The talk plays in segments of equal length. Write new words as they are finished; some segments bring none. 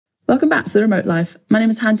Welcome back to The Remote Life. My name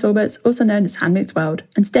is Han Talbot, also known as Han Meets World,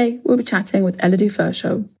 and today we'll be chatting with Elodie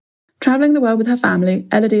Ferchaud. Travelling the world with her family,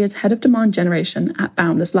 Elodie is Head of Demand Generation at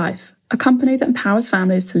Boundless Life, a company that empowers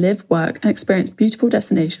families to live, work, and experience beautiful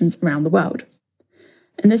destinations around the world.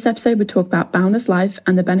 In this episode, we talk about Boundless Life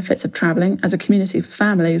and the benefits of travelling as a community for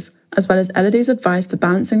families, as well as Elodie's advice for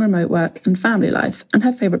balancing remote work and family life, and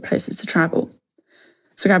her favourite places to travel.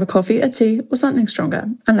 So grab a coffee, a tea, or something stronger,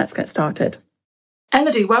 and let's get started.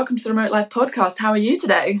 Elodie, welcome to the Remote Life podcast. How are you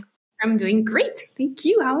today? I'm doing great. Thank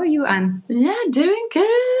you. How are you, Anne? Yeah, doing good.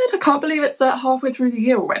 I can't believe it's halfway through the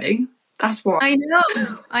year already. That's what. I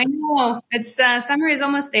know. It's summer is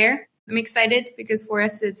almost there. I'm excited because for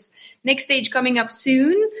us, it's next stage coming up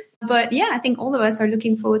soon. But yeah, I think all of us are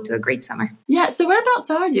looking forward to a great summer. Yeah. So whereabouts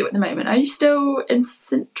are you at the moment? Are you still in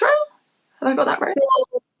Sintra? Have I got that right?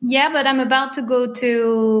 Yeah, but I'm about to go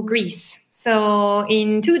to Greece. So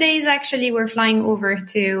in 2 days, actually, we're flying over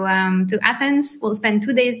to Athens. We'll spend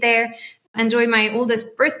 2 days there, enjoy my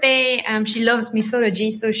oldest birthday. She loves mythology,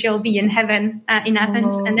 so she'll be in heaven in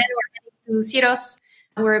Athens. And then we're heading to Syros,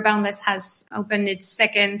 where Boundless has opened its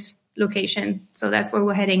second location. So that's where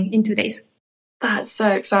we're heading in 2 days. That's so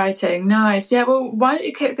exciting. Nice. Yeah, well, why don't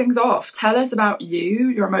you kick things off? Tell us about you,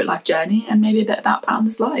 your remote life journey, and maybe a bit about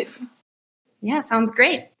Boundless Life. Yeah, sounds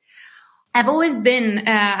great. I've always been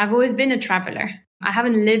a traveler. I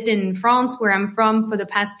haven't lived in France, where I'm from, for the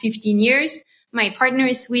past 15 years. My partner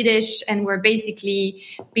is Swedish, and we're basically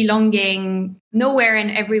belonging nowhere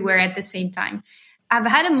and everywhere at the same time. I've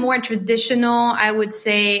had a more traditional, I would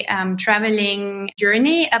say, traveling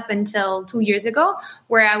journey up until 2 years ago,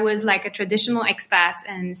 where I was like a traditional expat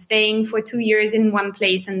and staying for 2 years in one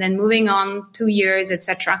place and then moving on 2 years,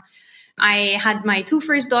 etc. I had my two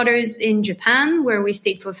first daughters in Japan, where we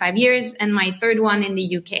stayed for 5 years, and my third one in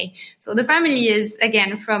the UK. So the family is,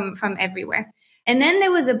 again, from everywhere. And then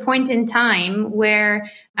there was a point in time where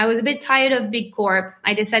I was a bit tired of big corp.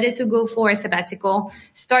 I decided to go for a sabbatical,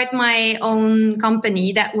 start my own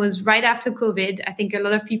company. That was right after COVID. I think a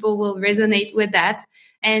lot of people will resonate with that.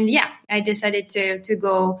 And yeah, I decided to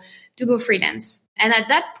go freelance. And at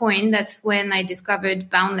that point, that's when I discovered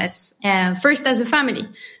Boundless, first as a family.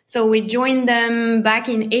 So we joined them back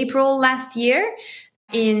in April last year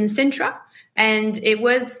in Sintra. And it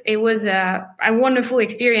was a wonderful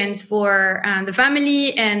experience for the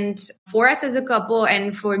family and for us as a couple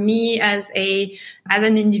and for me as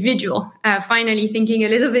an individual, finally thinking a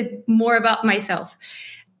little bit more about myself.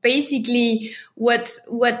 Basically,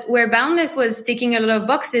 where Boundless was ticking a lot of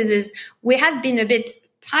boxes is we had been a bit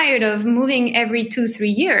tired of moving every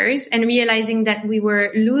 2-3 years and realizing that we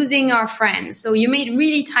were losing our friends. So you made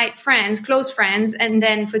really tight friends, close friends, and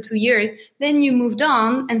then for 2 years, then you moved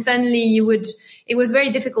on and suddenly it was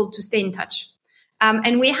very difficult to stay in touch.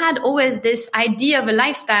 And we had always this idea of a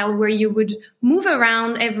lifestyle where you would move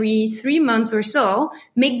around every 3 months or so,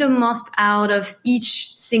 make the most out of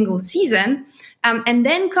each single season, and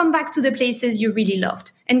then come back to the places you really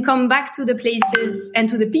loved and come back to the places and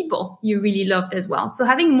to the people you really loved as well. So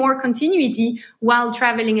having more continuity while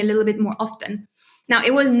traveling a little bit more often. Now,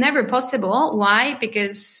 it was never possible. Why?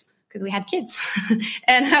 Because we had kids.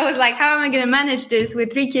 And I was like, how am I going to manage this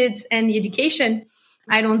with 3 kids and the education?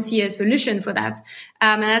 I don't see a solution for that.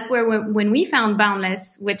 And that's where when we found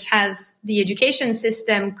Boundless, which has the education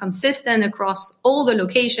system consistent across all the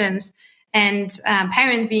locations, and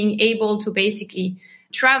parents being able to basically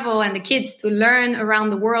travel and the kids to learn around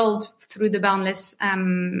the world through the Boundless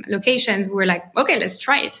locations, we're like, okay, let's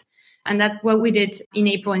try it. And that's what we did in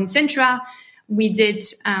April in Sintra. We did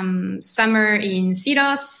summer in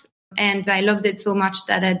Syros, and I loved it so much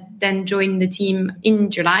that I then joined the team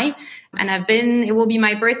in July. And it will be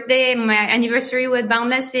my birthday, my anniversary with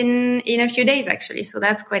Boundless in a few days, actually. So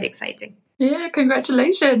that's quite exciting. Yeah,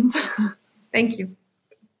 congratulations. Thank you.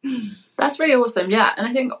 That's really awesome. Yeah. And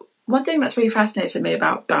I think one thing that's really fascinated me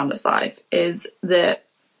about Boundless Life is that,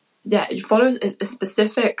 you follow a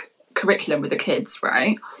specific curriculum with the kids,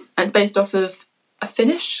 right? And it's based off of a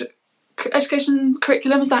Finnish education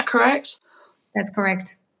curriculum. Is that correct? That's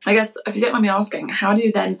correct. I guess, if you don't mind me asking, how do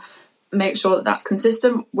you then make sure that that's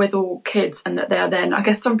consistent with all kids and that they are then, I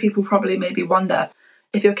guess some people probably maybe wonder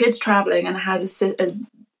if your kid's traveling and is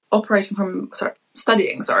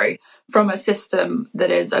studying from a system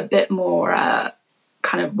that is a bit more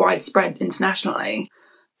kind of widespread internationally,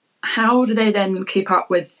 how do they then keep up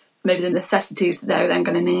with maybe the necessities that they're then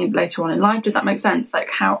going to need later on in life? Does that make sense? Like,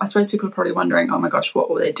 how, I suppose people are probably wondering, oh my gosh, what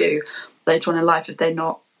will they do later on in life if they're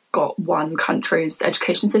not got one country's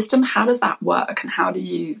education system? How does that work, and how do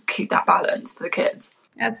you keep that balance for the kids?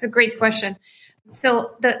 That's a great question.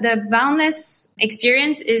 So the Boundless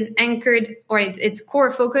experience is anchored, or its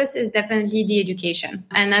core focus is definitely the education.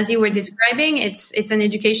 And as you were describing, it's an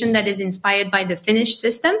education that is inspired by the Finnish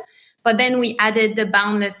system, but then we added the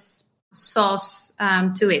Boundless sauce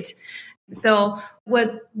to it. So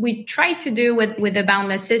what we try to do with the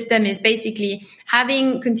Boundless system is basically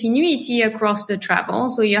having continuity across the travel.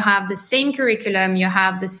 So you have the same curriculum, you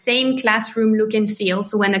have the same classroom look and feel.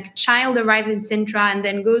 So when a child arrives in Sintra and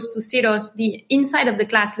then goes to Syros, the inside of the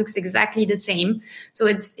class looks exactly the same. So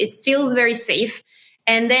it feels very safe.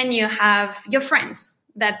 And then you have your friends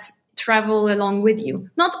that travel along with you.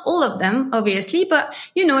 Not all of them, obviously, but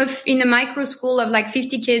if in a micro school of like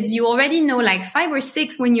 50 kids, you already know like 5 or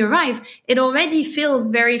 6 when you arrive, it already feels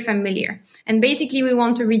very familiar. And basically we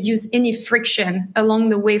want to reduce any friction along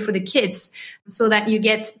the way for the kids so that you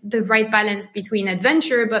get the right balance between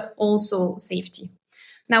adventure, but also safety.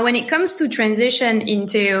 Now, when it comes to transition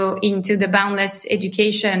into the Boundless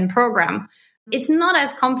education program, it's not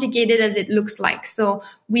as complicated as it looks like. So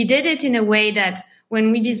we did it in a way that when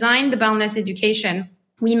we designed the Boundless education,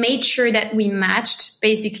 we made sure that we matched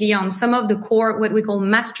basically on some of the core, what we call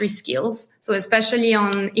mastery skills. So especially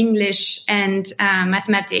on English and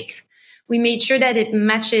mathematics, we made sure that it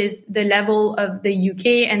matches the level of the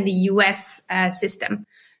UK and the US system.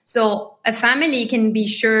 So a family can be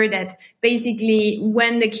sure that basically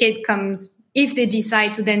when the kid comes, if they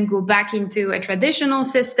decide to then go back into a traditional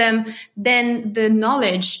system, then the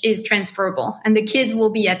knowledge is transferable and the kids will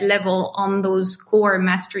be at level on those core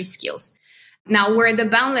mastery skills. Now, where the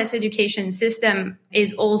Boundless education system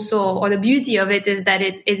is also, or the beauty of it is that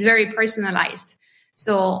it's very personalized.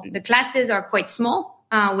 So the classes are quite small.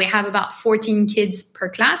 We have about 14 kids per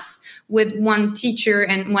class with 1 teacher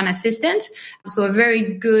and 1 assistant. So a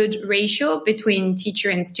very good ratio between teacher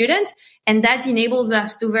and student. And that enables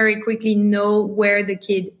us to very quickly know where the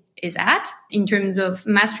kid is at in terms of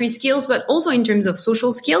mastery skills, but also in terms of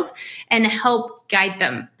social skills, and help guide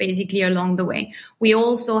them basically along the way. We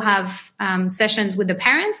also have sessions with the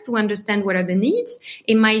parents to understand what are the needs.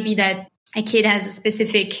 It might be that a kid has a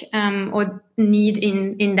specific or need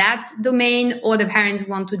in that domain, or the parents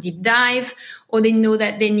want to deep dive, or they know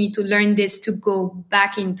that they need to learn this to go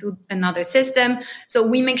back into another system. So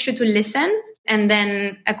we make sure to listen, and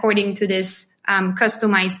then according to this,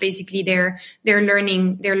 customize basically their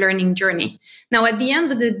learning journey. Now, at the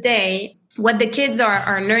end of the day, what the kids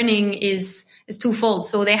are learning is twofold.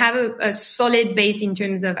 So they have a solid base in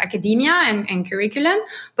terms of academia and curriculum,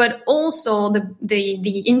 but also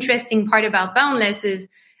the interesting part about Boundless is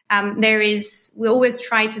we always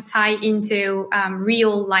try to tie into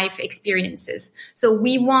real life experiences. So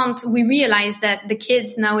we realize that the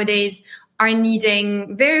kids nowadays are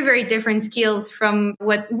needing very, very different skills from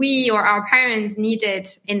what we or our parents needed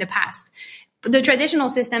in the past. The traditional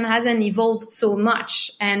system hasn't evolved so much.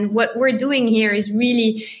 And what we're doing here is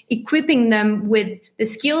really equipping them with the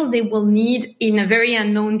skills they will need in a very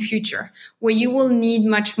unknown future, where you will need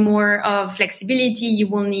much more of flexibility, you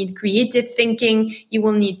will need creative thinking, you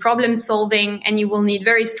will need problem solving, and you will need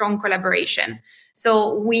very strong collaboration.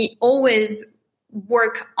 So we always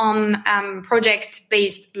work on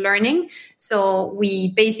project-based learning. So we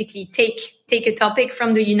basically take a topic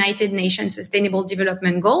from the United Nations Sustainable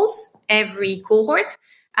Development Goals every cohort.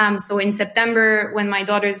 So in September, when my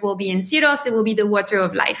daughters will be in Syros, it will be the water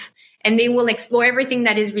of life. And they will explore everything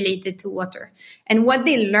that is related to water. And what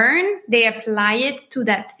they learn, they apply it to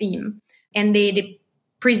that theme. And they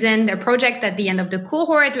present their project at the end of the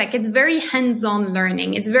cohort. Like, it's very hands-on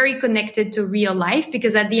learning. It's very connected to real life,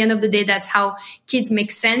 because at the end of the day, that's how kids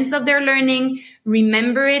make sense of their learning,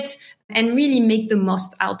 remember it, and really make the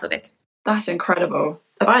most out of it. That's incredible.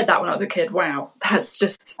 If I had that when I was a kid, wow, that's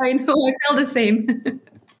just... I know, I felt the same.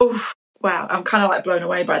 Oof, wow, I'm kind of like blown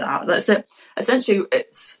away by that. That's it. Essentially,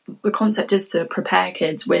 the concept is to prepare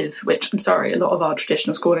kids with, which I'm sorry, a lot of our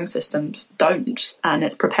traditional schooling systems don't, and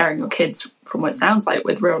it's preparing your kids, from what it sounds like,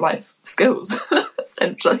 with real life skills,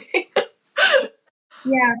 essentially.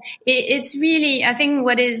 Yeah, it's really, I think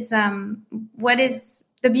what is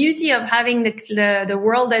the beauty of having the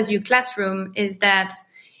world as your classroom is that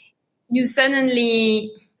you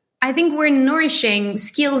suddenly, I think we're nourishing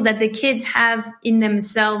skills that the kids have in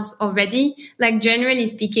themselves already. Like, generally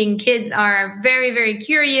speaking, kids are very, very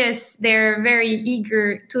curious. They're very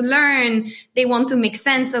eager to learn. They want to make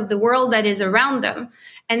sense of the world that is around them.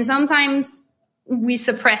 And sometimes we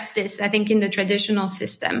suppress this, I think, in the traditional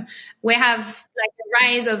system. We have like a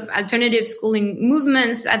rise of alternative schooling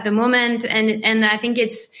movements at the moment. And I think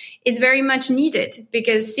it's very much needed,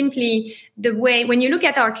 because simply the way, when you look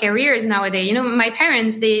at our careers nowadays, my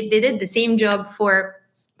parents, they did the same job for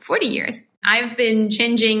 40 years. I've been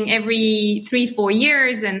changing every 3-4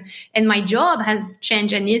 years, and my job has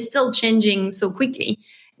changed and is still changing so quickly.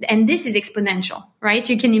 And this is exponential, right?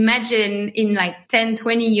 You can imagine in like 10,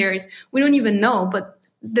 20 years, we don't even know, but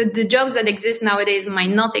the jobs that exist nowadays might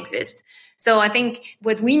not exist. So I think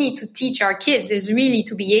what we need to teach our kids is really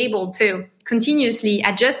to be able to continuously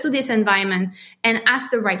adjust to this environment and ask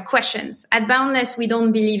the right questions. At Boundless, we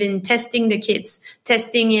don't believe in testing the kids,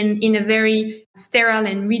 testing in a very sterile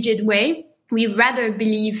and rigid way. We rather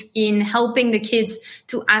believe in helping the kids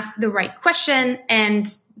to ask the right question and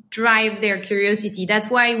drive their curiosity. That's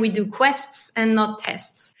why we do quests and not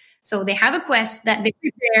tests. So they have a quest that they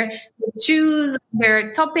prepare, they choose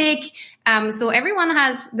their topic. So everyone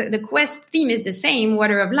has the quest theme is the same,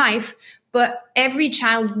 water of life, but every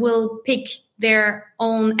child will pick their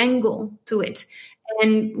own angle to it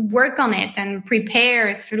and work on it and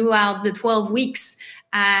prepare throughout the 12 weeks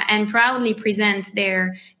and proudly present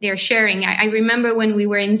their sharing. I remember when we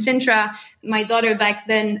were in Sintra, my daughter back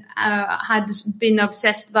then had been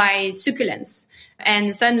obsessed by succulents.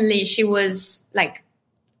 And suddenly she was like,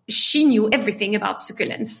 she knew everything about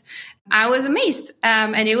succulents. I was amazed.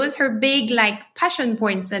 And it was her big, like, passion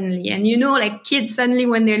point suddenly. And, you know, like kids suddenly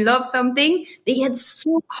when they love something, they get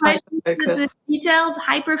so much into the details,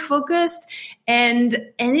 hyper focused. And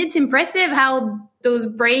it's impressive how those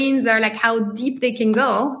brains are, like, how deep they can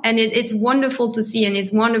go. And it's wonderful to see. And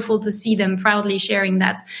it's wonderful to see them proudly sharing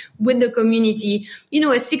that with the community. You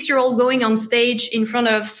know, a 6-year-old going on stage in front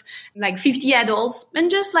of like 50 adults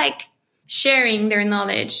and just like sharing their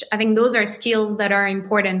knowledge. I think those are skills that are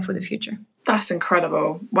important for the future. That's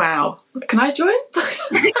incredible. Wow. Can I join?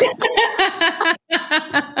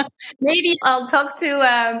 Maybe I'll talk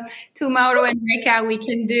to Mauro and Reka. We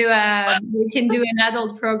can do an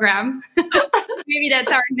adult program. Maybe that's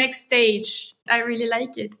our next stage. I really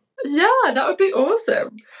like it. Yeah, that would be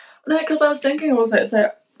awesome. No, because I was thinking also,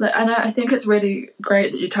 and I think it's really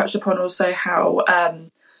great that you touched upon also how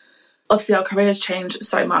obviously our careers changed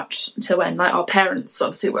so much to when like our parents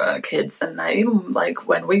obviously were kids, and even like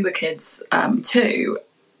when we were kids too.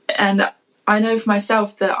 And I know for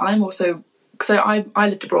myself that I'm also, so I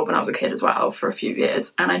lived abroad when I was a kid as well for a few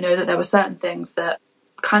years, and I know that there were certain things that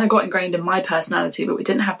kind of got ingrained in my personality, but we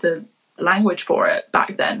didn't have the language for it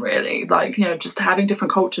back then really. Like, you know, just having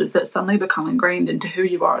different cultures that suddenly become ingrained into who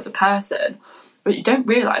you are as a person, but you don't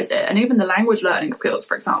realise it. And even the language learning skills,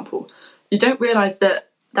 for example, you don't realise that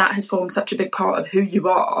has formed such a big part of who you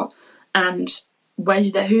are and who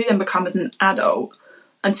you then become as an adult,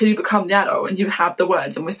 until you become the adult and you have the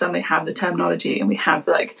words and we suddenly have the terminology and we have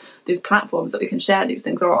like these platforms that we can share these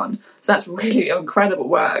things on. So that's really incredible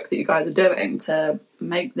work that you guys are doing to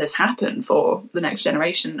make this happen for the next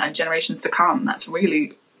generation and generations to come. That's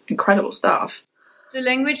really incredible stuff. The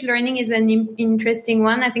language learning is an interesting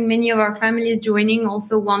one. I think many of our families joining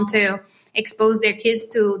also want to expose their kids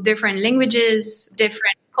to different languages,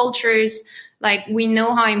 different cultures. Like, we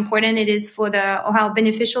know how important it is or how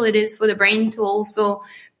beneficial it is for the brain to also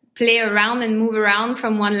play around and move around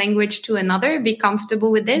from one language to another, be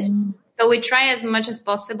comfortable with this. So we try as much as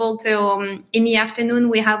possible to, in the afternoon,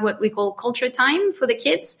 we have what we call culture time for the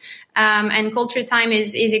kids. And culture time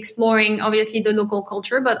is exploring, obviously, the local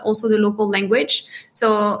culture, but also the local language.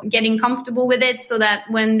 So getting comfortable with it so that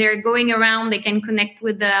when they're going around, they can connect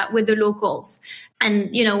with the locals.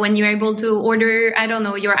 And, you know, when you're able to order, I don't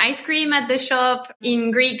know, your ice cream at the shop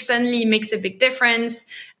in Greek suddenly makes a big difference.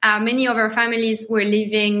 Many of our families were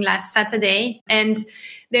leaving last Saturday, and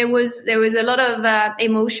there was a lot of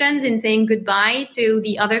emotions in saying goodbye to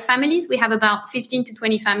the other families. We have about 15 to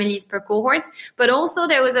 20 families per cohort, but also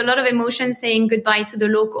there was a lot of emotion saying goodbye to the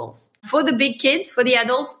locals, for the big kids, for the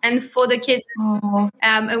adults, and for the kids.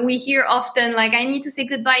 And we hear often, like, I need to say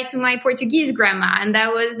goodbye to my Portuguese grandma. And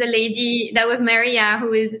that was the lady, that was Maria,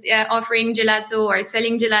 who is offering gelato or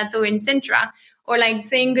selling gelato in Sintra. Or like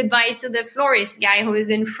saying goodbye to the florist guy who is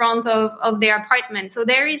in front of their apartment. So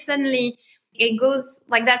there is suddenly, it goes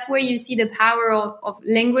like, that's where you see the power of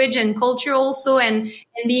language and culture also, and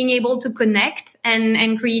being able to connect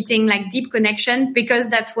and creating like deep connection, because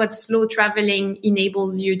that's what slow traveling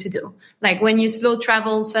enables you to do. Like, when you slow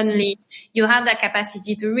travel, suddenly you have that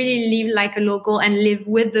capacity to really live like a local and live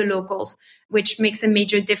with the locals, which makes a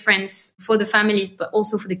major difference for the families, but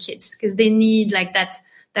also for the kids, because they need like that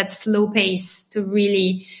slow pace to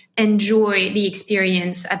really enjoy the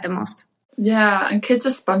experience at the most. Yeah, and kids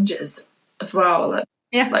are sponges as well.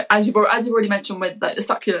 Like as you've already mentioned with like the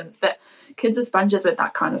succulents, but kids are sponges with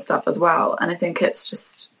that kind of stuff as well. And I think it's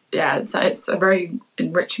just, it's a very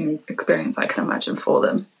enriching experience, I can imagine, for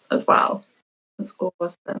them as well. That's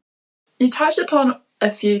awesome. You touched upon a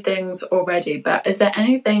few things already, but is there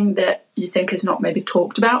anything that you think is not maybe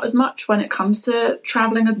talked about as much when it comes to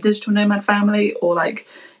traveling as a digital nomad family, or like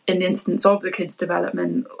in the instance of the kids'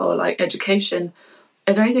 development or like education?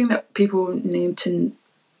 Is there anything that people need to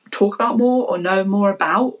talk about more or know more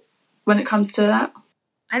about when it comes to that?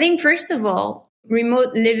 I think, first of all,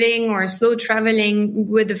 remote living or slow traveling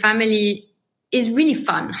with the family is really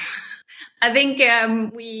fun. I think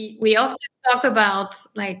we often talk about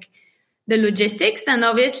like the logistics, and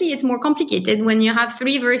obviously it's more complicated when you have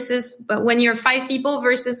but when you're 5 people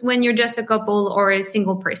versus when you're just a couple or a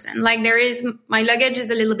single person. Like my luggage is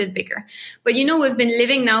a little bit bigger, but we've been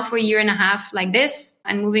living now for a year and a half like this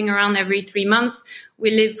and moving around every 3 months.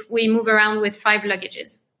 We move around with 5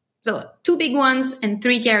 luggages. So 2 big ones and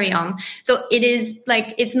 3 carry on. So it is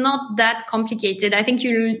like, it's not that complicated. I think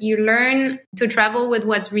you learn to travel with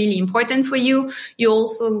what's really important for you. You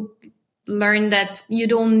also learn that you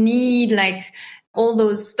don't need like all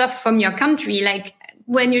those stuff from your country. Like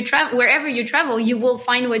when you travel, wherever you travel, you will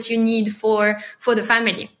find what you need for the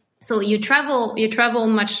family. So you travel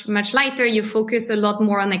much, much lighter. You focus a lot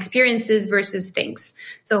more on experiences versus things.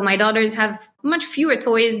 So my daughters have much fewer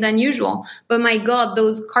toys than usual, but my God,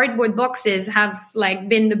 those cardboard boxes have like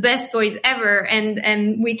been the best toys ever.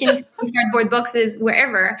 And we can put cardboard boxes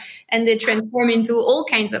wherever, and they transform into all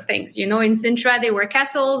kinds of things. In Sintra, they were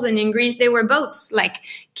castles, and in Greece, they were boats. Like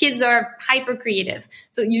kids are hyper creative.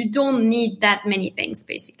 So you don't need that many things,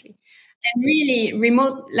 basically. And really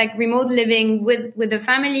remote living with the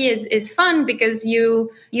family is fun because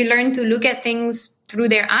you learn to look at things through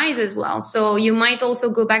their eyes as well. So you might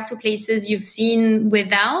also go back to places you've seen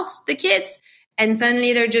without the kids, and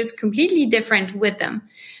suddenly they're just completely different with them.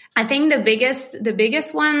 I think the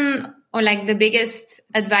biggest one, or like the biggest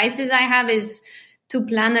advices I have, is to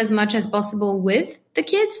plan as much as possible with the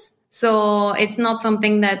kids. So it's not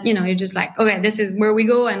something that, you're just like, okay, this is where we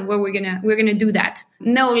go and where we're going to do that.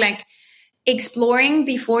 No, like exploring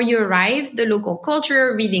before you arrive the local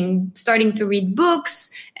culture, starting to read books,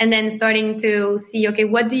 and then starting to see, okay,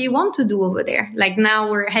 what do you want to do over there? Like now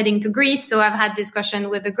we're heading to Greece. So I've had discussion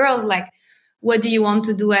with the girls, like, what do you want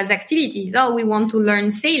to do as activities? Oh, we want to learn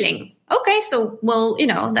sailing. Okay, so, well,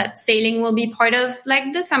 that sailing will be part of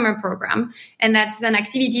like the summer program. And that's an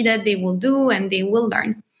activity that they will do and they will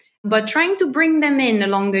learn. But trying to bring them in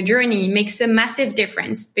along the journey makes a massive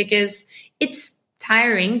difference, because it's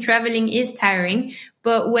tiring. Traveling is tiring.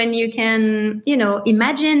 But when you can,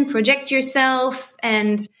 imagine, project yourself,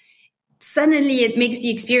 and suddenly it makes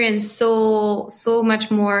the experience so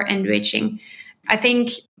much more enriching. I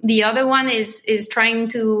think the other one is trying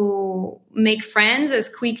to make friends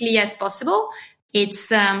as quickly as possible.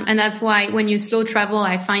 It's and that's why when you slow travel,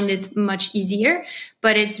 I find it much easier.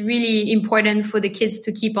 But it's really important for the kids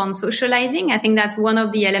to keep on socializing. I think that's one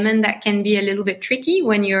of the elements that can be a little bit tricky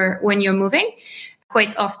when you're moving.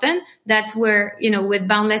 Quite often, that's where, with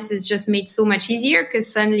Boundless is just made so much easier, because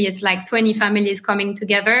suddenly it's like 20 families coming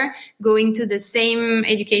together, going to the same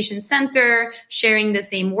education center, sharing the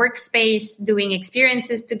same workspace, doing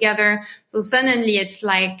experiences together. So suddenly it's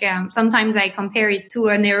like, sometimes I compare it to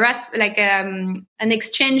an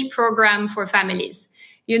exchange program for families.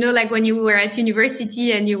 Like when you were at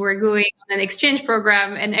university and you were going on an exchange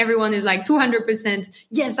program and everyone is like 200%,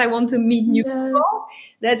 yes, I want to meet new people.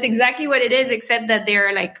 That's exactly what it is, except that there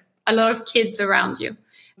are like a lot of kids around you.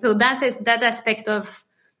 So that is that aspect of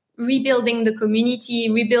rebuilding the community,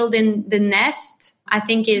 rebuilding the nest, I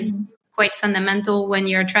think is quite fundamental when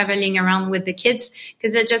you're traveling around with the kids,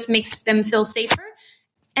 because it just makes them feel safer.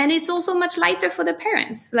 And it's also much lighter for the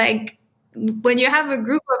parents. Like when you have a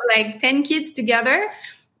group of like 10 kids together,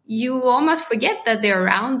 you almost forget that they're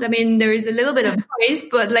around. I mean, there is a little bit of noise,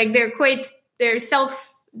 but like they're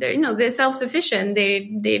self-sufficient.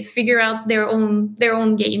 They figure out their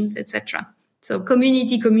own games, etc. So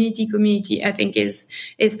community, I think is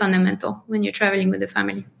fundamental when you're traveling with the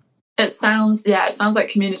family. It sounds like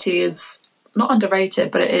community is not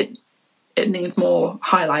underrated, but it needs more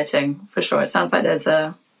highlighting for sure. It sounds like it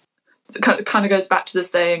kind of goes back to the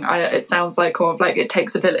saying, it sounds like, or like it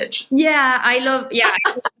takes a village.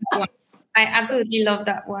 I absolutely love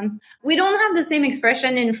that one. We don't have the same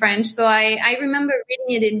expression in French. So I remember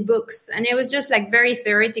reading it in books, and it was just like very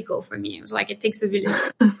theoretical for me. It was like, it takes a village.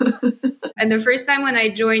 And the first time when I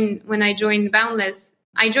joined Boundless,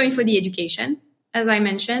 I joined for the education, as I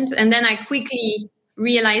mentioned. And then I quickly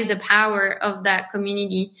realized the power of that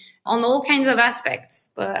community on all kinds of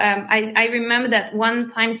aspects. But I remember that one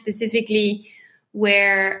time specifically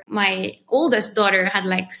where my oldest daughter had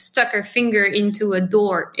like stuck her finger into a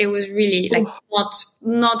door. It was really like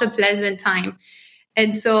not a pleasant time.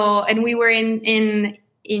 And we were in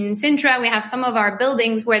in Sintra, we have some of our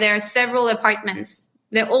buildings where there are several apartments.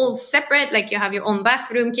 They're all separate, like you have your own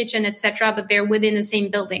bathroom, kitchen, etc., but they're within the same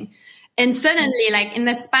building. And suddenly, like in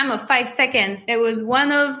the span of 5 seconds, there was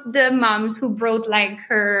one of the moms who brought like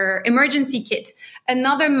her emergency kit.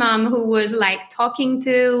 Another mom who was like talking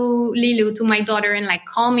to Lilu, to my daughter, and like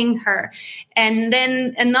calming her. And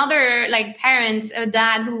then another like parent, a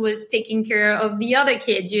dad who was taking care of the other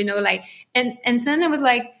kids, like, and suddenly I was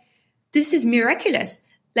like, this is miraculous.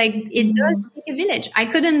 Like it does take a village. I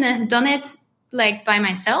couldn't have done it like by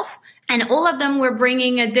myself. And all of them were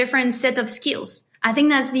bringing a different set of skills. I think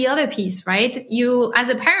that's the other piece, right? You, as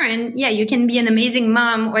a parent, you can be an amazing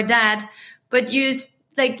mom or dad, but you're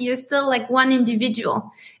still like one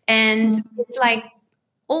individual. And it's like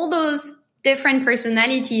all those different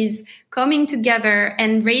personalities coming together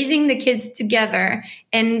and raising the kids together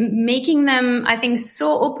and making them, I think,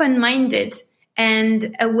 so open-minded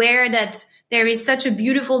and aware that there is such a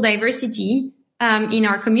beautiful diversity in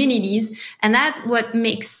our communities. And that's what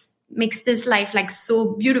makes this life like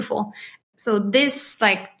so beautiful. So this,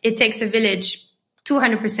 like, it takes a village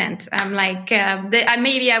 200%. I'm like,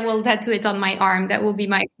 maybe I will tattoo it on my arm. That will be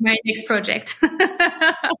my next project. Maybe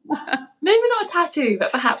not a tattoo,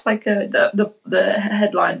 but perhaps like the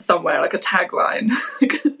headline somewhere, like a tagline.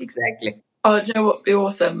 Exactly. Oh, do you know what would be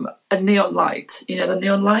awesome? A neon light. You know, the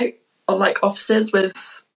neon light, or like offices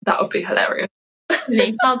with, that would be hilarious.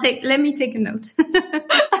 Let me take a note.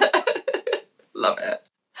 Love it.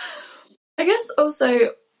 I guess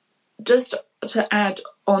also, just to add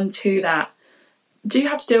on to that, do you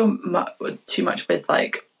have to deal too much with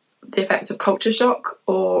like the effects of culture shock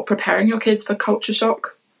or preparing your kids for culture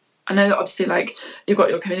shock? I know that obviously like you've got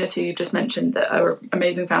your community, you just mentioned, that are an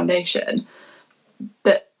amazing foundation,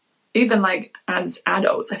 but even like as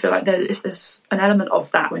adults, I feel like there is this an element of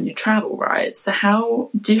that when you travel, right? So how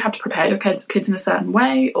do you have to prepare your kids in a certain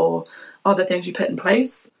way, or are there things you put in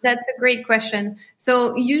place? That's a great question.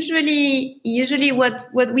 So usually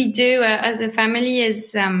what we do as a family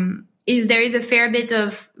is there is a fair bit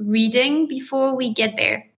of reading before we get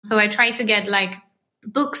there. So I try to get like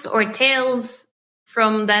books or tales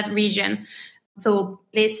from that region. So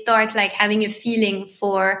they start like having a feeling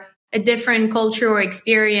for a different culture or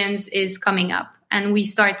experience is coming up, and we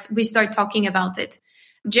start talking about it.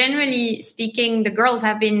 Generally speaking, the girls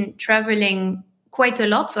have been traveling quite a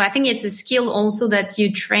lot. So I think it's a skill also that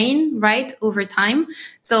you train, right, over time.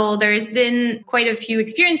 So there's been quite a few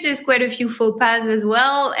experiences, quite a few faux pas as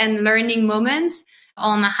well, and learning moments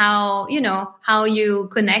on how you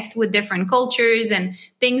connect with different cultures and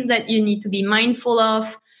things that you need to be mindful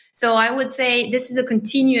of. So I would say this is a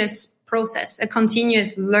continuous process, a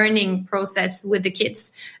continuous learning process with the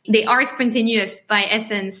kids. They are spontaneous by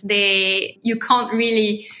essence. You can't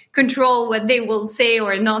really control what they will say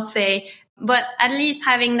or not say, but at least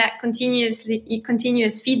having that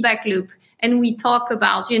continuous feedback loop. And we talk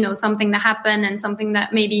about, something that happened and something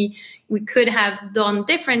that maybe we could have done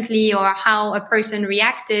differently, or how a person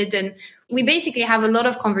reacted. And we basically have a lot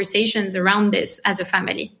of conversations around this as a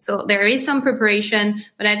family. So there is some preparation,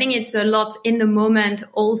 but I think it's a lot in the moment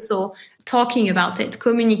also, talking about it,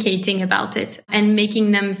 communicating about it, and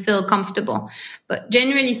making them feel comfortable. But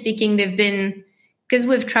generally speaking, because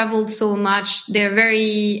we've traveled so much, they're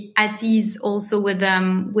very at ease also with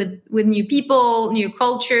new people, new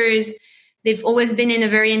cultures. They've always been in a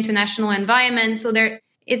very international environment. So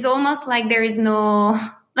it's almost like there is no,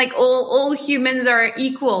 like all humans are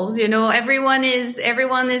equals, everyone is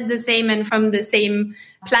the same and from the same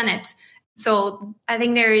planet. So I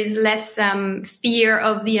think there is less fear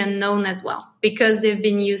of the unknown as well, because they've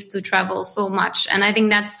been used to travel so much. And I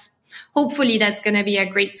think hopefully that's going to be a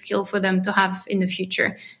great skill for them to have in the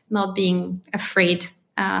future, not being afraid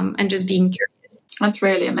and just being curious. That's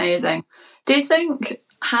really amazing. Do you think,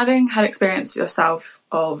 having had experience yourself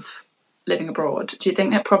of living abroad, do you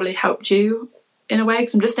think that probably helped you in a way?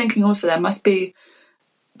 Because I'm just thinking also there must be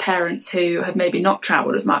parents who have maybe not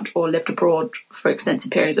travelled as much or lived abroad for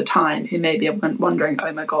extensive periods of time who maybe are wondering,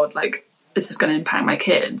 oh my God, like, is this going to impact my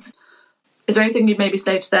kids? Is there anything you'd maybe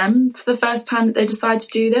say to them for the first time that they decide to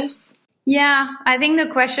do this? Yeah, I think the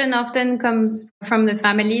question often comes from the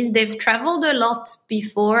families. They've traveled a lot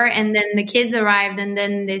before, and then the kids arrived and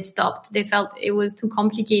then they stopped. They felt it was too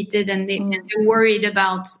complicated, and they're worried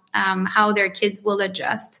about how their kids will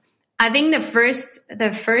adjust. I think the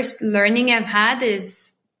first learning I've had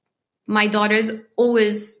is my daughters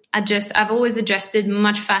always adjust. I've always adjusted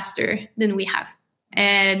much faster than we have.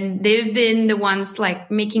 And they've been the ones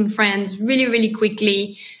like making friends really, really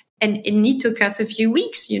quickly. And it took us a few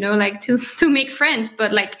weeks, like to make friends.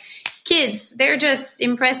 But like kids, they're just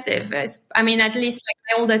impressive. I mean, at least like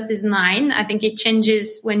my oldest is 9. I think it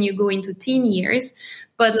changes when you go into teen years.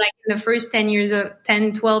 But like in the first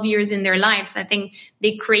 12 years in their lives, I think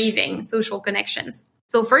they're craving social connections.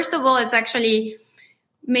 So first of all, it's actually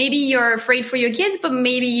maybe you're afraid for your kids, but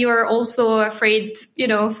maybe you're also afraid,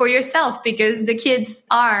 for yourself, because the kids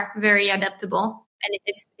are very adaptable and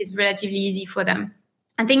it's relatively easy for them.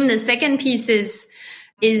 I think the second piece is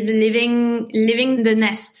living the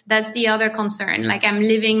nest. That's the other concern. Like, I'm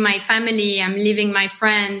leaving my family, I'm leaving my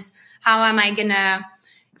friends. How am I gonna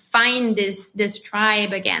find this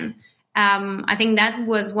tribe again? I think that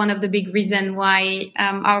was one of the big reasons why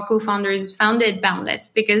our co-founders founded Boundless,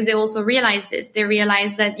 because they also realized this. They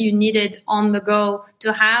realized that you needed on the go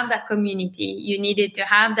to have that community. You needed to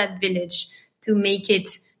have that village to make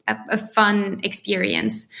it a fun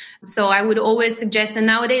experience. So I would always suggest, and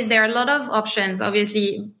nowadays there are a lot of options.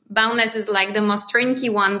 Obviously, Boundless is like the most turnkey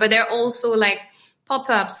one, but there are also like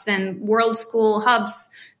pop-ups and world school hubs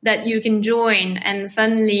that you can join, and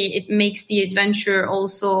suddenly it makes the adventure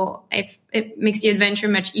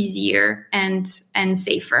much easier and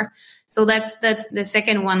safer. So that's the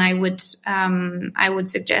second one I would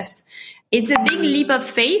suggest. It's a big leap of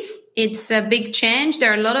faith. It's a big change.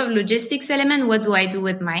 There are a lot of logistics elements. What do I do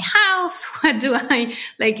with my house?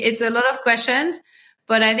 It's a lot of questions.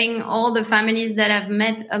 But I think all the families that I've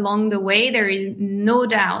met along the way, there is no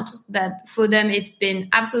doubt that for them, it's been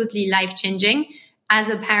absolutely life-changing as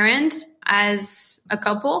a parent, as a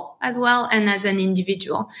couple as well, and as an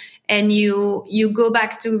individual. And you go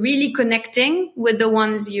back to really connecting with the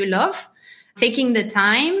ones you love, taking the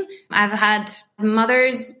time. I've had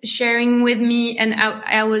mothers sharing with me, and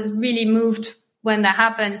I was really moved when that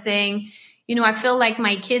happened, saying, I feel like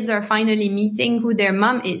my kids are finally meeting who their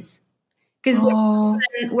mom is. Because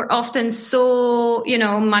we're often so,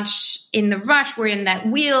 much in the rush. We're in that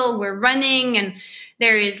wheel, we're running, and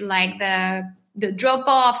there is like the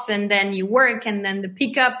drop-offs, and then you work, and then the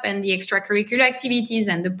pickup, and the extracurricular activities,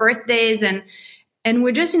 and the birthdays, and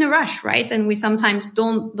we're just in a rush, right? And we sometimes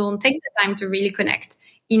don't take the time to really connect.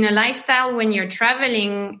 In a lifestyle, when you're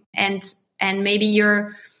traveling and maybe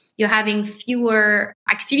you're having fewer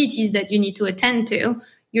activities that you need to attend to,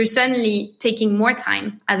 you're suddenly taking more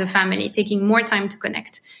time as a family, taking more time to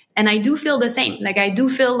connect. And I do feel the same. Like, I do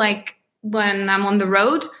feel like when I'm on the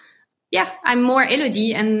road, I'm more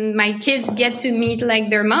Elodie, and my kids get to meet like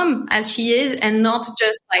their mom as she is, and not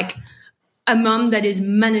just like a mom that is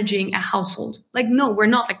managing a household. Like, no, we're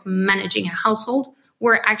not like managing a household.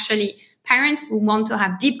 We're actually parents who want to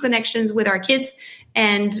have deep connections with our kids,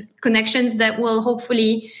 and connections that will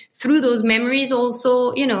hopefully, through those memories,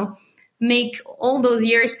 also, make all those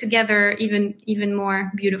years together even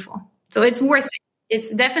more beautiful. So it's worth it.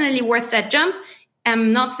 It's definitely worth that jump.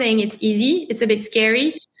 I'm not saying it's easy. It's a bit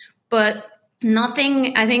scary, but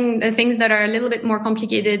I think the things that are a little bit more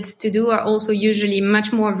complicated to do are also usually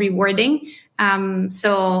much more rewarding.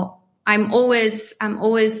 So I'm always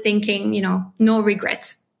thinking, no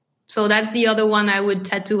regret. So that's the other one I would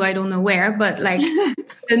tattoo. I don't know where, but like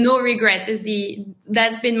the no regret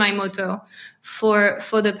that's been my motto for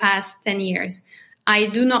the past 10 years. I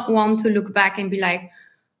do not want to look back and be like,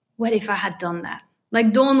 what if I had done that?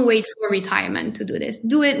 Like, don't wait for retirement to do this.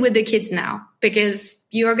 Do it with the kids now, because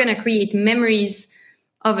you're going to create memories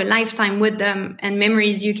of a lifetime with them, and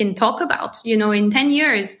memories you can talk about, in 10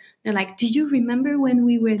 years. They're like, do you remember when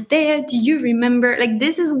we were there? Do you remember? Like,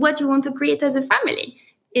 this is what you want to create as a family.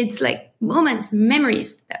 It's like moments,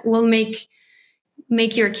 memories that will make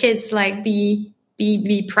your kids like be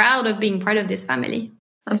proud of being part of this family.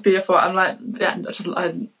 That's beautiful. I'm like,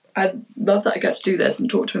 I love that I get to do this and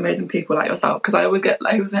talk to amazing people like yourself, because I always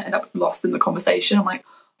end up lost in the conversation. I'm like,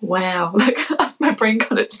 wow, like my brain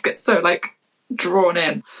kind of just gets so like drawn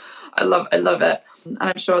in. I love it, and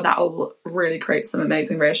I'm sure that'll really create some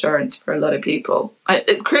amazing reassurance for a lot of people.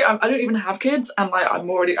 It's great. I don't even have kids, and like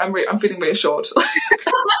I'm feeling reassured.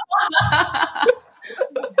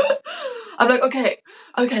 I'm like, okay,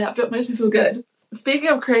 that makes me feel good. Speaking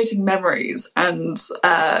of creating memories and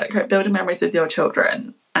building memories with your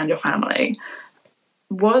children and your family,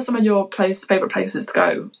 what are some of your favourite places to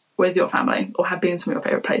go with your family, or have been some of your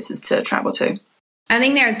favourite places to travel to? I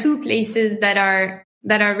think there are 2 places that are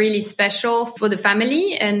really special for the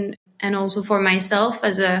family, and also for myself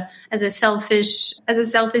as a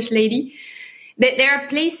selfish lady. There are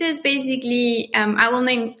places, basically. I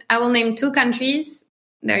will name 2 countries.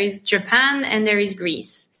 There is Japan and there is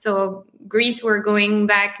Greece. So Greece, we're going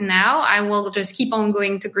back now. I will just keep on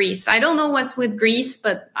going to Greece. I don't know what's with Greece,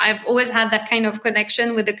 but I've always had that kind of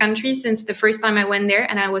connection with the country since the first time I went there,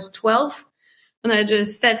 and I was 12. And I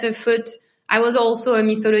just set a foot I was also a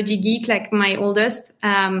mythology geek, like my oldest,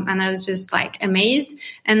 and I was just like amazed.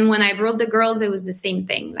 And when I brought the girls, it was the same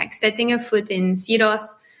thing. Like setting a foot in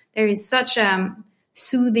Syros, there is such a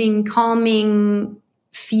soothing, calming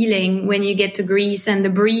feeling when you get to Greece, and the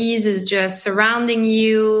breeze is just surrounding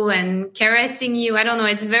you and caressing you. I don't know.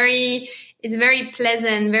 It's very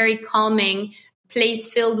pleasant, very calming place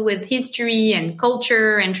filled with history and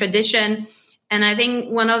culture and tradition. And I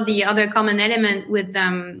think one of the other common element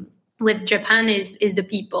with Japan is the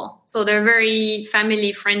people. So they're very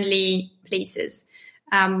family friendly places.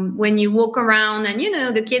 When you walk around, and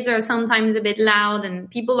the kids are sometimes a bit loud, and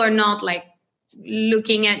people are not like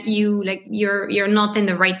looking at you like you're not in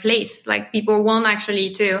the right place. Like people want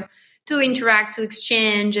actually to interact, to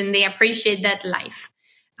exchange, and they appreciate that life.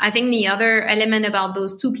 I think the other element about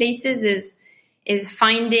those two places is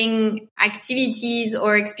finding activities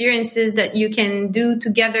or experiences that you can do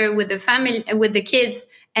together with the family, with the kids,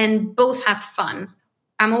 and both have fun.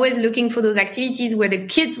 I'm always looking for those activities where the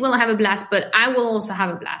kids will have a blast, but I will also have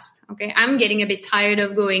a blast. Okay. I'm getting a bit tired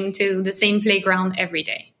of going to the same playground every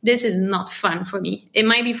day. This is not fun for me. It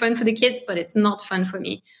might be fun for the kids, but it's not fun for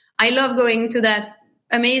me. I love going to that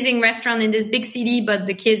amazing restaurant in this big city, but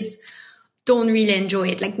the kids don't really enjoy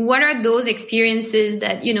it. Like, what are those experiences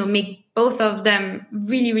that, make both of them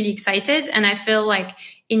really, really excited? And I feel like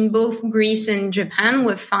in both Greece and Japan,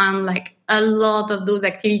 we've found like a lot of those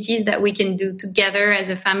activities that we can do together as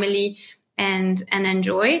a family and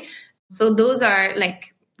enjoy. So those are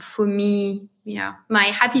like, for me, my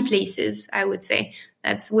happy places, I would say.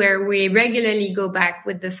 That's where we regularly go back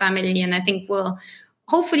with the family. And I think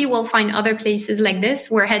hopefully we'll find other places like this.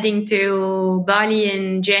 We're heading to Bali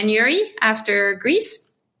in January after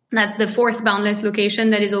Greece. That's the 4th Boundless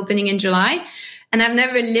location that is opening in July. And I've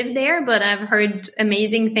never lived there, but I've heard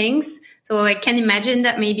amazing things. So I can imagine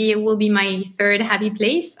that maybe it will be my 3rd happy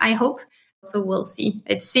place, I hope. So we'll see.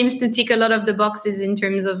 It seems to tick a lot of the boxes in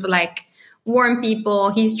terms of like warm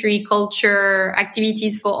people, history, culture,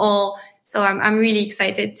 activities for all. So I'm really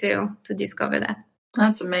excited to discover that.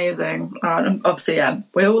 That's amazing. Obviously,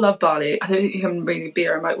 we all love Bali. I don't think you can really be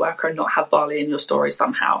a remote worker and not have Bali in your story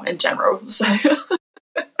somehow in general. So,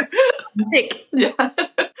 tick. Yeah.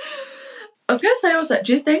 I was going to say also,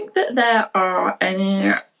 do you think that there are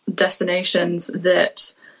any destinations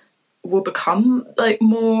that will become like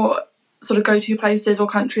more sort of go-to places or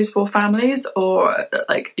countries for families, or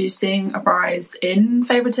like are you seeing a rise in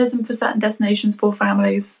favoritism for certain destinations for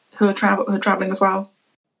families who are traveling as well?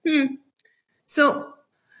 So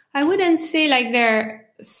I wouldn't say like there are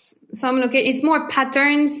some it's more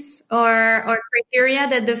patterns or criteria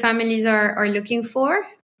that the families are looking for.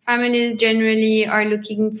 Families generally are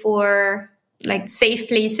looking for like safe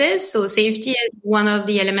places. So safety is one of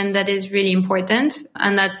the elements that is really important.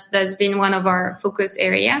 And that's been one of our focus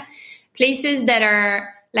area. Places that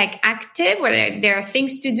are like active, where there are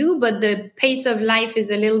things to do, but the pace of life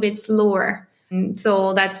is a little bit slower. And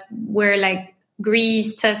so that's where like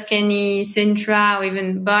Greece, Tuscany, Sintra, or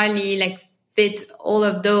even Bali, like fit all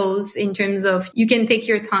of those in terms of you can take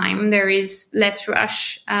your time. There is less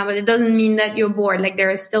rush, but it doesn't mean that you're bored. Like there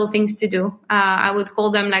are still things to do. I would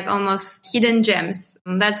call them like almost hidden gems.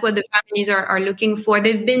 That's what the families are looking for.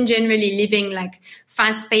 They've been generally living like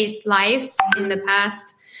fast-paced lives in the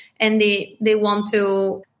past, and they want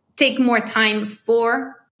to take more time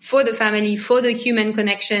for the family, for the human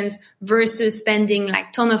connections, versus spending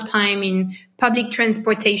like ton of time in public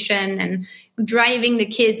transportation and driving the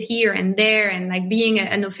kids here and there and like being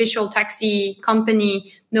an official taxi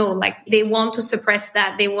company. No, like they want to suppress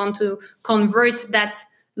that. They want to convert that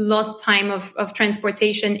lost time of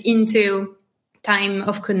transportation into time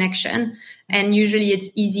of connection. And usually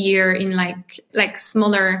it's easier in like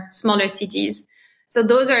smaller cities. So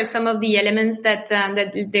those are some of the elements that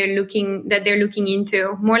they're looking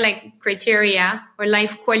into, more like criteria or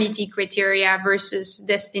life quality criteria versus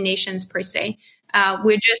destinations per se.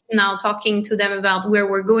 We're just now talking to them about where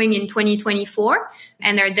we're going in 2024,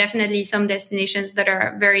 and there are definitely some destinations that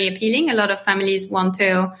are very appealing. A lot of families want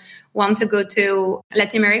to go to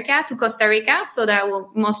Latin America, to Costa Rica, so that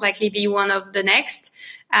will most likely be one of the next.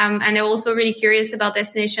 And they're also really curious about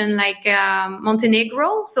destination like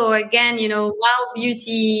Montenegro. So again, wild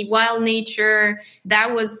beauty, wild nature.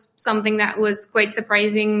 That was something that was quite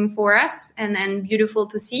surprising for us and beautiful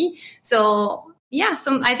to see. So yeah,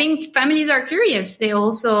 I think families are curious. They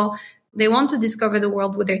want to discover the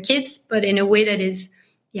world with their kids, but in a way that is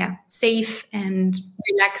safe and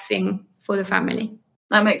relaxing for the family.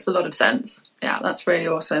 That makes a lot of sense. Yeah, that's really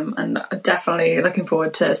awesome. And definitely looking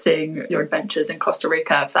forward to seeing your adventures in Costa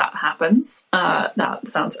Rica if that happens. That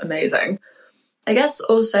sounds amazing. I guess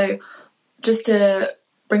also just to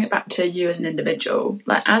bring it back to you as an individual,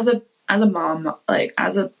 like as a mom, like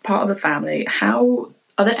as a part of a family, how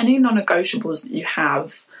are there any non-negotiables that you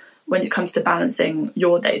have when it comes to balancing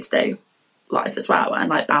your day-to-day life as well, and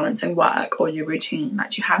like balancing work or your routine?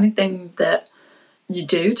 Like, do you have anything that you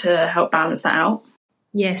do to help balance that out?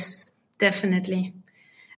 Yes, definitely.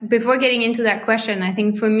 Before getting into that question, I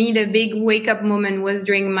think for me, the big wake up moment was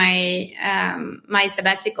during my my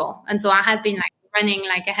sabbatical. And so I had been like running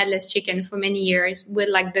like a headless chicken for many years with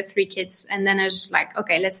like the 3 kids. And then I was just like,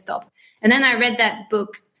 okay, let's stop. And then I read that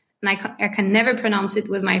book, and I can never pronounce it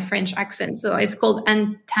with my French accent. So it's called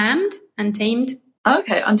Untamed.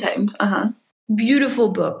 Okay, Untamed. Beautiful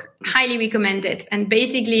book. Highly recommend it. And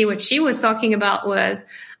basically what she was talking about was,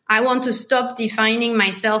 I want to stop defining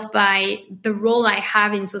myself by the role I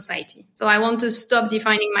have in society. So I want to stop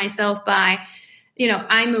defining myself by,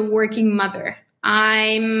 I'm a working mother.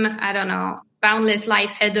 I don't know, Boundless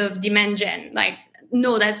Life head of demand gen. Like,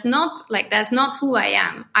 no, that's not who I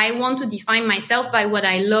am. I want to define myself by what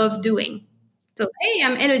I love doing. So, hey,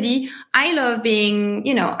 I'm Elodie. I love being,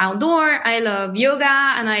 outdoor. I love yoga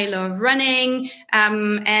and I love running.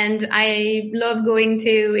 And I love going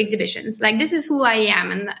to exhibitions. Like, this is who I am.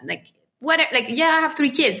 And I have 3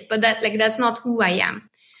 kids, but that's not who I am.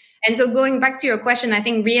 And so going back to your question, I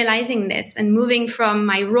think realizing this and moving from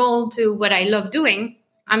my role to what I love doing,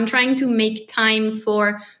 I'm trying to make time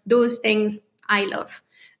for those things I love.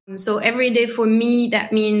 And so every day for me,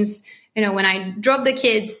 that means, when I drop the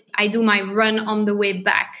kids, I do my run on the way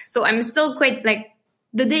back. So I'm still quite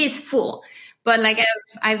the day is full, but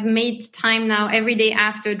I've made time now every day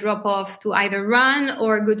after drop off to either run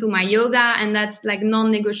or go to my yoga. And that's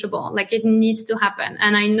non-negotiable. It needs to happen.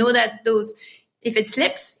 And I know that if it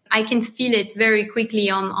slips, I can feel it very quickly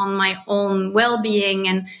on my own well-being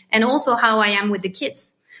and also how I am with the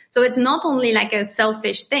kids. So it's not only a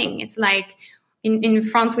selfish thing. It's in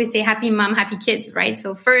France, we say happy mom, happy kids, right?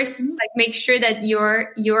 So first, make sure that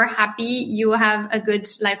you're happy, you have a good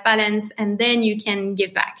life balance, and then you can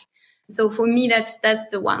give back. So for me, that's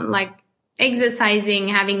the one. Exercising,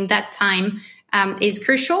 having that time is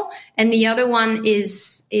crucial. And the other one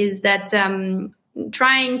is that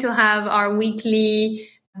trying to have our weekly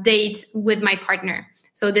date with my partner.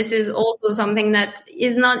 So this is also something that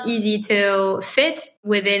is not easy to fit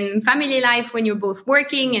within family life when you're both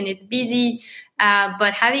working and it's busy.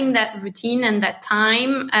 But having that routine and that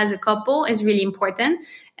time as a couple is really important.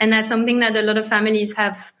 And that's something that a lot of families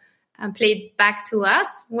have played back to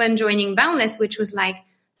us when joining Boundless, which was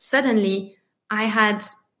suddenly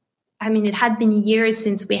it had been years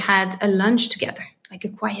since we had a lunch together, a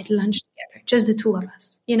quiet lunch together, just the 2 of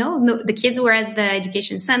us. No, the kids were at the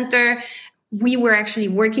education center. We were actually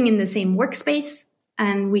working in the same workspace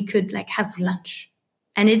and we could have lunch.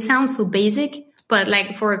 And it sounds so basic, but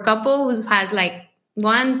for a couple who has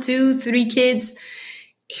 1, 2, 3 kids,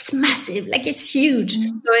 it's massive. It's huge.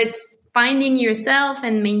 Mm-hmm. So it's finding yourself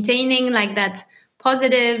and maintaining that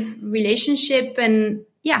positive relationship. And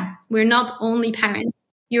yeah, we're not only parents,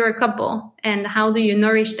 you're a couple. And how do you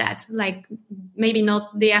nourish that? Maybe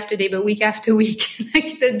not day after day, but week after week.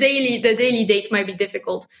 The daily date might be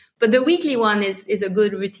difficult, but the weekly one is a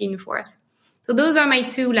good routine for us. So those are my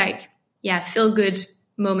 2 feel good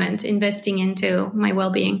moment investing into my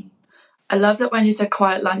well-being. I love that when you said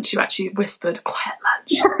quiet lunch, you actually whispered quiet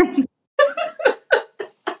lunch.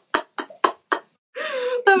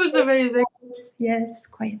 That was amazing. Yes,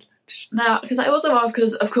 quiet lunch. Now, because I also asked,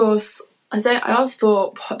 because of course, I asked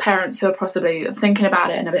for parents who are possibly thinking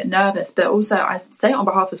about it and a bit nervous, but also I say it on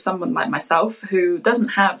behalf of someone like myself who doesn't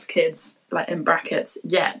have kids, in brackets,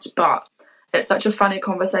 yet, but it's such a funny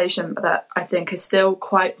conversation that I think is still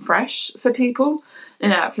quite fresh for people.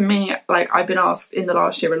 For me, I've been asked in the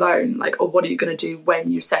last year alone, what are you going to do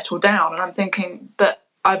when you settle down? And I'm thinking, but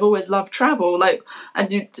I've always loved travel,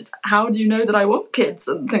 how do you know that I want kids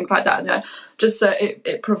and things like that? Just so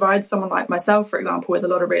it provides someone like myself, for example, with a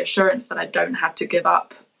lot of reassurance that I don't have to give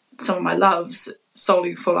up some of my loves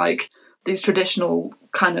solely for these traditional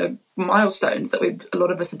kind of milestones that a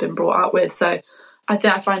lot of us have been brought up with. So I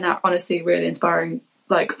think I find that honestly really inspiring,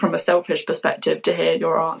 from a selfish perspective, to hear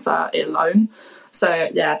your answer alone. So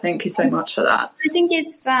yeah, thank you so much for that. I think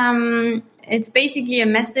it's basically a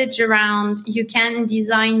message around you can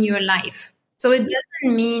design your life. So it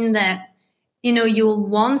doesn't mean that, you'll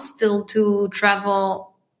want still to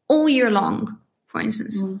travel all year long, for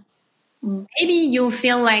instance. Maybe you'll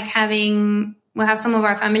feel we'll have some of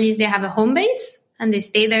our families, they have a home base and they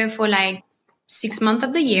stay there for 6 months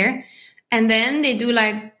of the year. And then they do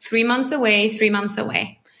 3 months away, 3 months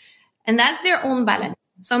away. And that's their own balance.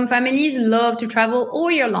 Some families love to travel all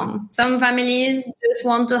year long. Some families just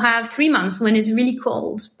want to have 3 months when it's really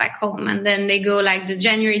cold back home. And then they go like the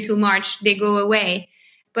January to March, they go away.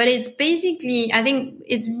 But it's basically, I think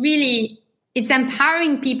it's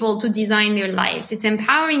empowering people to design their lives. It's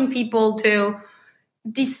empowering people to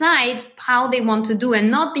decide how they want to do and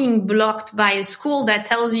not being blocked by a school that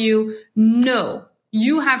tells you, no,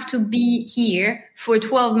 you have to be here for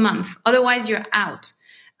 12 months. Otherwise you're out.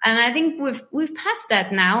 And I think we've passed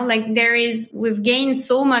that now. Like we've gained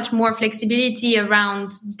so much more flexibility around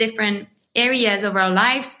different areas of our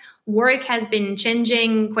lives. Work has been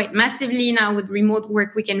changing quite massively now. With remote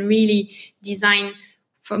work, we can really design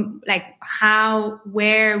from like how,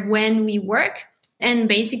 where, when we work. And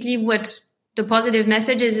basically what the positive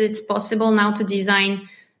message is, it's possible now to design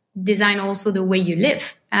also the way you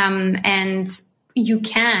live. And you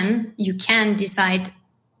can decide,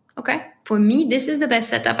 okay, for me, this is the best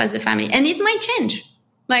setup as a family. And it might change.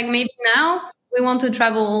 Like maybe now we want to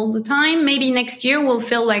travel all the time. Maybe next year we'll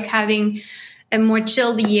feel like having a more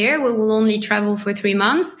chilled year. We will only travel for 3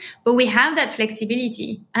 months, but we have that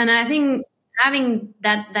flexibility. And I think having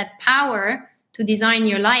that power to design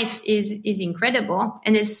your life is incredible.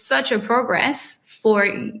 And it's such a progress for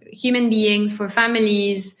human beings, for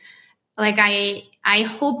families. Like I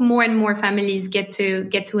hope more and more families get to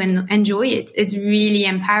enjoy it. It's really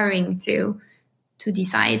empowering to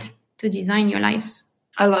decide to design your lives.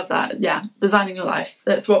 I love that. Yeah, designing your life.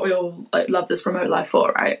 That's what we all love this remote life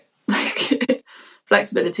for, right? Like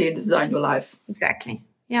flexibility and design your life. Exactly.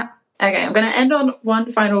 Yeah. Okay, I'm going to end on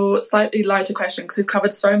one final slightly lighter question because we've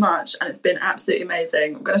covered so much and it's been absolutely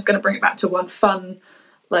amazing. I'm just going to bring it back to one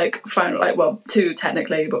two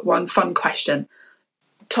technically, but one fun question.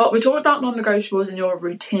 We talked about non-negotiables in your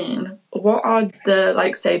routine. What are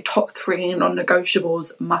the, say, top 3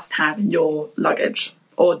 non-negotiables must-have in your luggage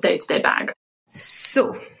or day-to-day bag?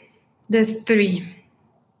 So, the 3.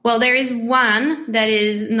 Well, there is one that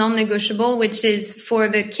is non-negotiable, which is for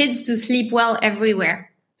the kids to sleep well everywhere.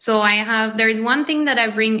 So there is one thing that I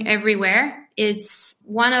bring everywhere. It's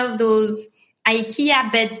one of those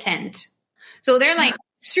IKEA bed tent. So they're like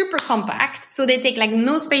super compact. So they take like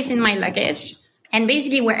no space in my luggage. And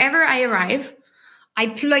basically wherever I arrive, I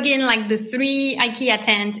plug in like the 3 IKEA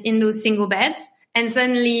tents in those single beds. And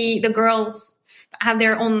suddenly the girls have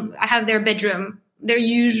their bedroom, their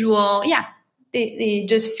usual, they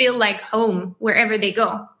just feel like home wherever they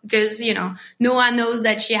go. Because, Noah knows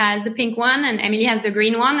that she has the pink one and Emily has the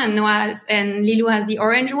green one and and Lilou has the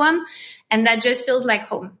orange one. And that just feels like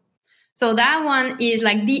home. So that one is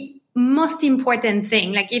like the most important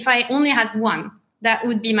thing. Like if I only had one, that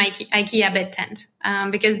would be my IKEA bed tent.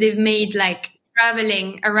 Because they've made like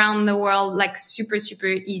traveling around the world like super, super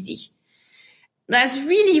easy. That's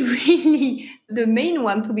really, really the main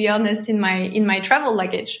one, to be honest, in my travel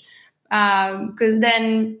luggage. Because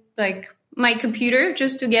then like my computer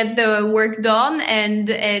just to get the work done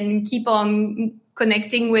and keep on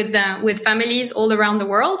connecting with families all around the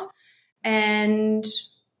world. And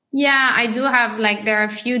I do have there are a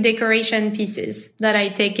few decoration pieces that I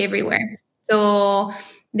take everywhere. So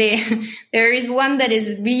there is one that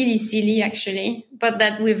is really silly actually, but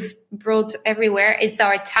that we've brought everywhere. It's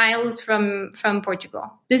our tiles from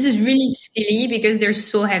Portugal. This is really silly because they're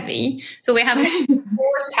so heavy. So we have 4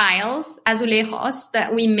 tiles, azulejos,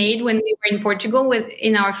 that we made when we were in Portugal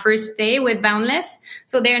in our first day with Boundless.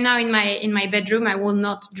 So they're now in my bedroom. I will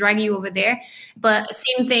not drag you over there. But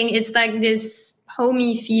same thing. It's like this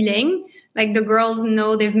homey feeling. Like the girls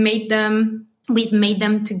know they've made them. We've made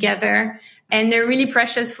them together. And they're really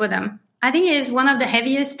precious for them. I think it is one of the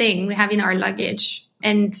heaviest things we have in our luggage.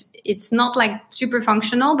 And it's not like super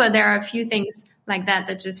functional, but there are a few things like that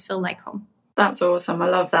just feel like home. That's awesome. I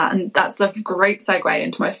love that. And that's a great segue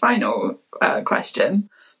into my final question.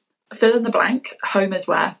 Fill in the blank. Home is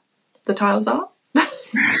where the tiles are.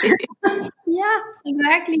 Yeah,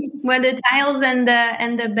 exactly. Where the tiles and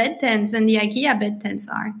the bed tents and the IKEA bed tents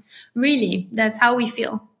are. Really, that's how we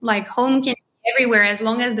feel. Like home can be everywhere as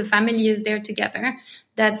long as the family is there together.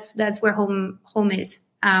 That's where home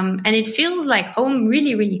is. And it feels like home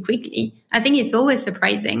really, really quickly. I think it's always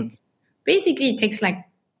surprising. Basically, it takes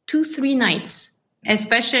 2-3 nights,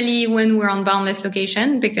 especially when we're on Boundless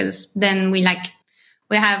location, because then we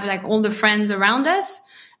have all the friends around us.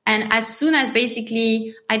 And as soon as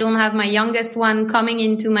basically I don't have my youngest one coming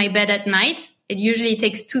into my bed at night, it usually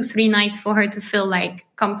takes 2-3 nights for her to feel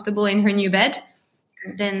comfortable in her new bed.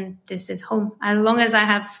 Then this is home. As long as I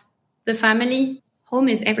have the family, home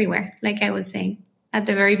is everywhere, like I was saying at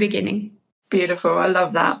the very beginning. Beautiful. I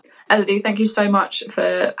love that. Elodie, thank you so much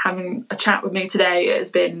for having a chat with me today. It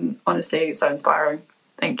has been honestly so inspiring.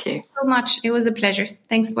 Thank you so much. It was a pleasure.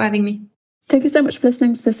 Thanks for having me. Thank you so much for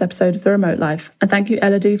listening to this episode of The Remote Life, and thank you,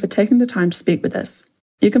 Elodie, for taking the time to speak with us.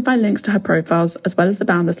 You can find links to her profiles as well as the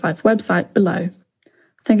Boundless Life website below.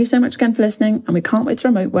 Thank you so much again for listening, and we can't wait to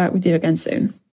remote work with you again soon.